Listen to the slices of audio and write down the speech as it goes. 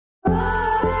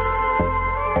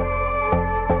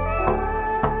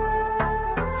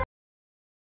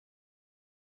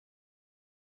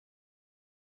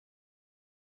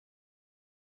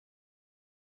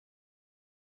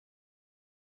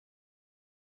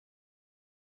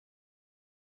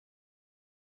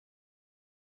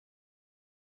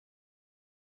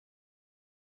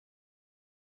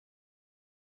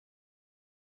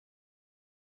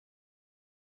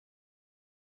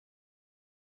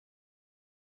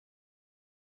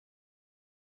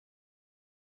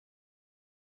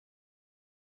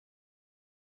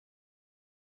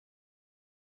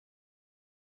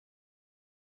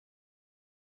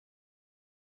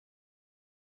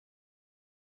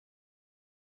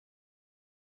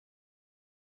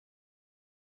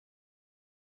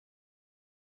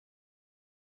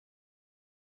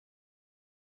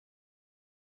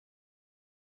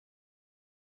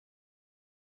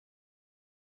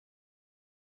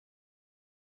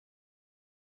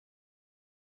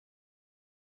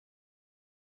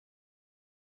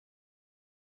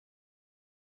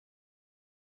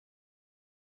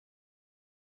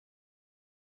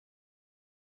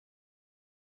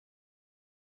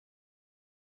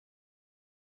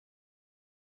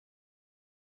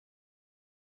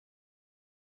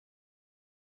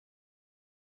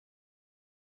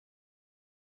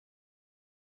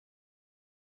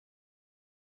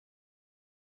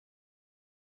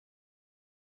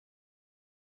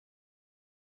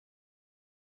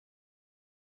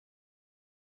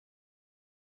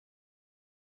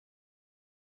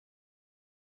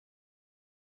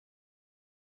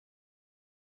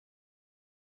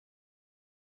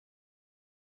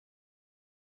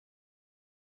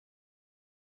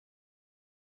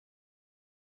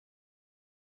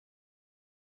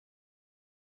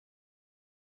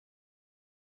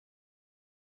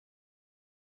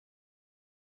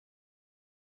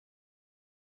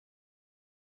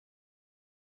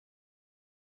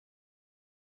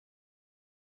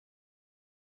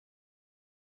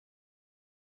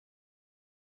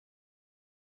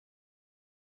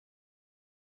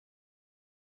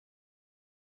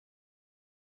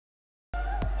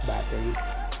Okay.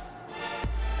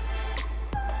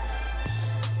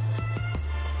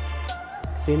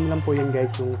 Same lang po yun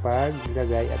guys, yung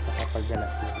paglagay at saka paggalas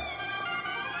niya.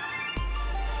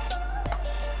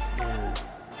 Ayan.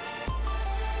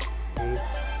 Okay.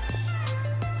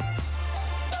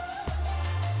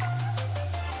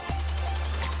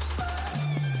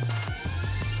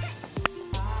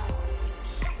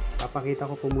 Papakita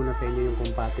ko po muna sa inyo yung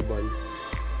compatible.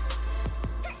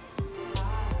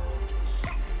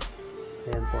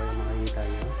 Ayan po yung makikita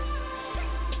nyo.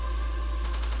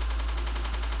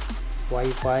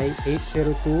 Wi-Fi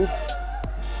 802.11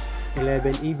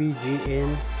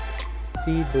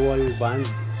 ac.dual-band.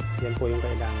 Yan po yung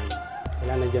kailangan.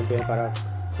 Kailangan dyan po yan para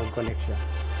mag-connect siya.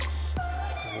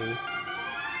 Okay.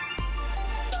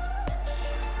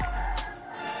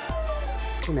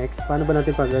 So next, paano ba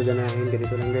natin paggaganahin?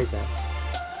 Ganito lang guys ha.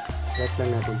 Press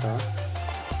lang natin to.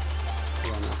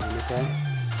 Ayan, okay na siya.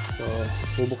 So,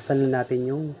 bubuksan na natin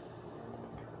yung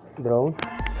drone.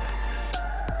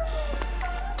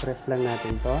 Press lang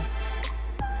natin to.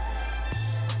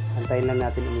 Antayin lang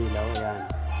natin umilaw. Ayan.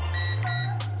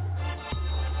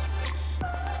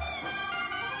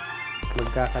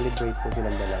 Magka-calibrate po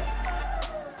silang dalawa.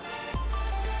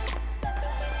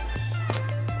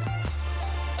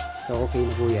 So, okay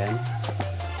na po yan.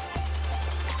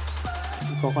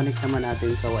 I-connect naman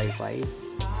natin sa Wi-Fi.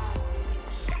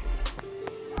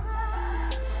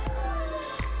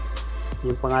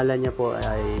 Yung pangalan niya po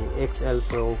ay XL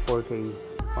Pro 4K.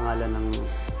 Pangalan ng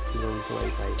drone sa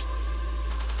Wi-Fi.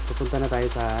 Pupunta na tayo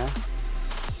sa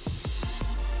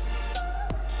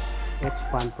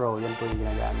H-Pan Pro. Yan po yung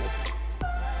ginagamit.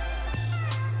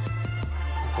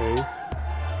 Okay.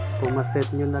 Kung maset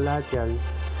nyo na lahat yan,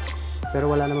 pero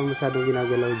wala naman masyadong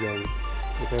ginagalaw dyan.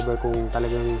 If ever kung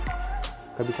talagang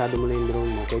kabisado mo na yung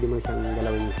drone mo, pwede mo siyang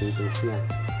galawin yung settings niya.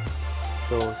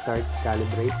 So, start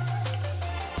calibrate.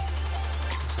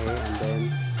 Okay, and then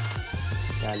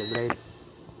calibrate.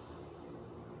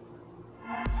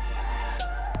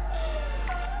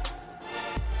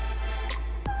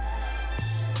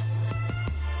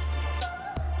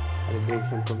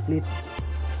 Calibration complete.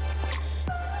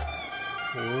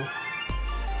 Okay.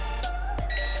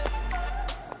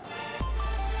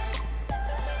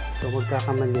 So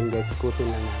magkakaman yan guys, ikutin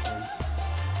lang natin.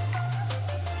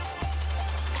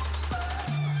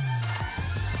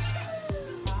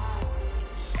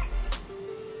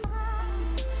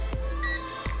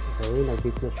 Okay,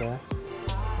 nag-beat na siya.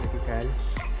 Vertical.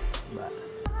 Ba.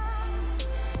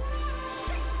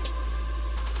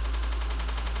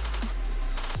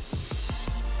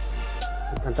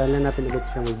 Antayin lang natin ulit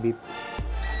siya mag-beat.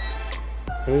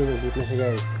 Okay, nag-beat na siya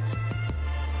guys.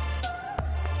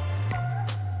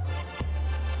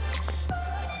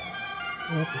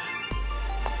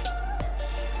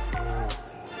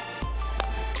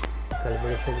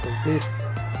 Calibration complete.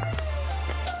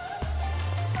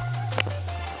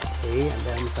 Okay, and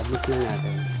then submit lang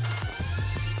natin.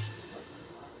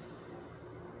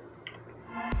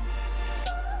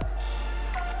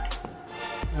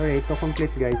 Alright, ito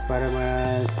complete guys para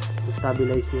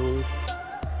ma-stabilize yung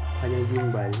kanyang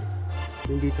gimbal.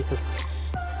 Yung dito sa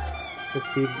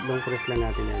speed, long press lang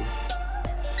natin yan.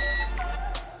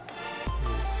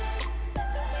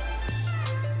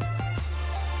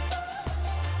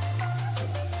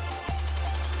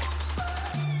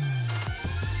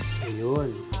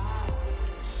 Ayun.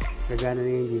 Gagana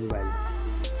na yung gimbal.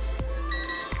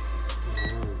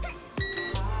 Ayan.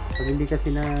 Pag hindi kasi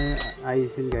na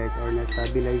ayos yun guys or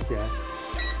na-stabilize siya,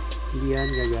 hindi yan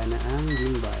gagana ang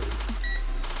gimbal.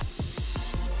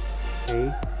 Okay.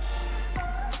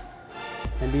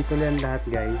 Nandito lang lahat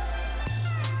guys.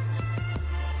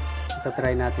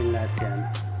 Itatry natin lahat yan.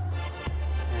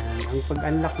 And ang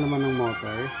pag-unlock naman ng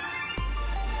motor,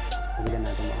 sabihin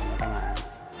natin baka matamaan.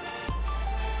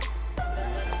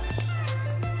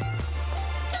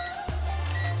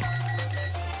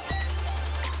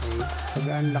 Okay.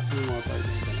 Pag-unlock ng motor,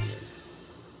 ganito lang guys.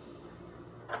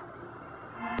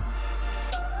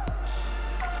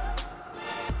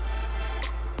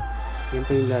 Yan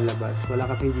po yung lalabas. Wala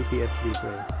kasing GPS dito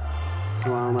eh.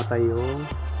 So mamamatay yung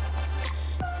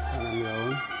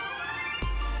yun.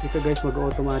 Ito guys,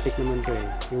 mag-automatic naman to eh.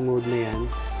 Yung mode na yan,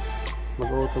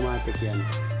 mag-automatic yan.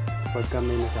 Pagka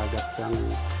may nasagap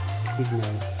ng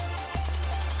signal.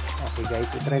 Okay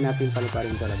guys, itry natin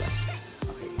paliparin ito labas.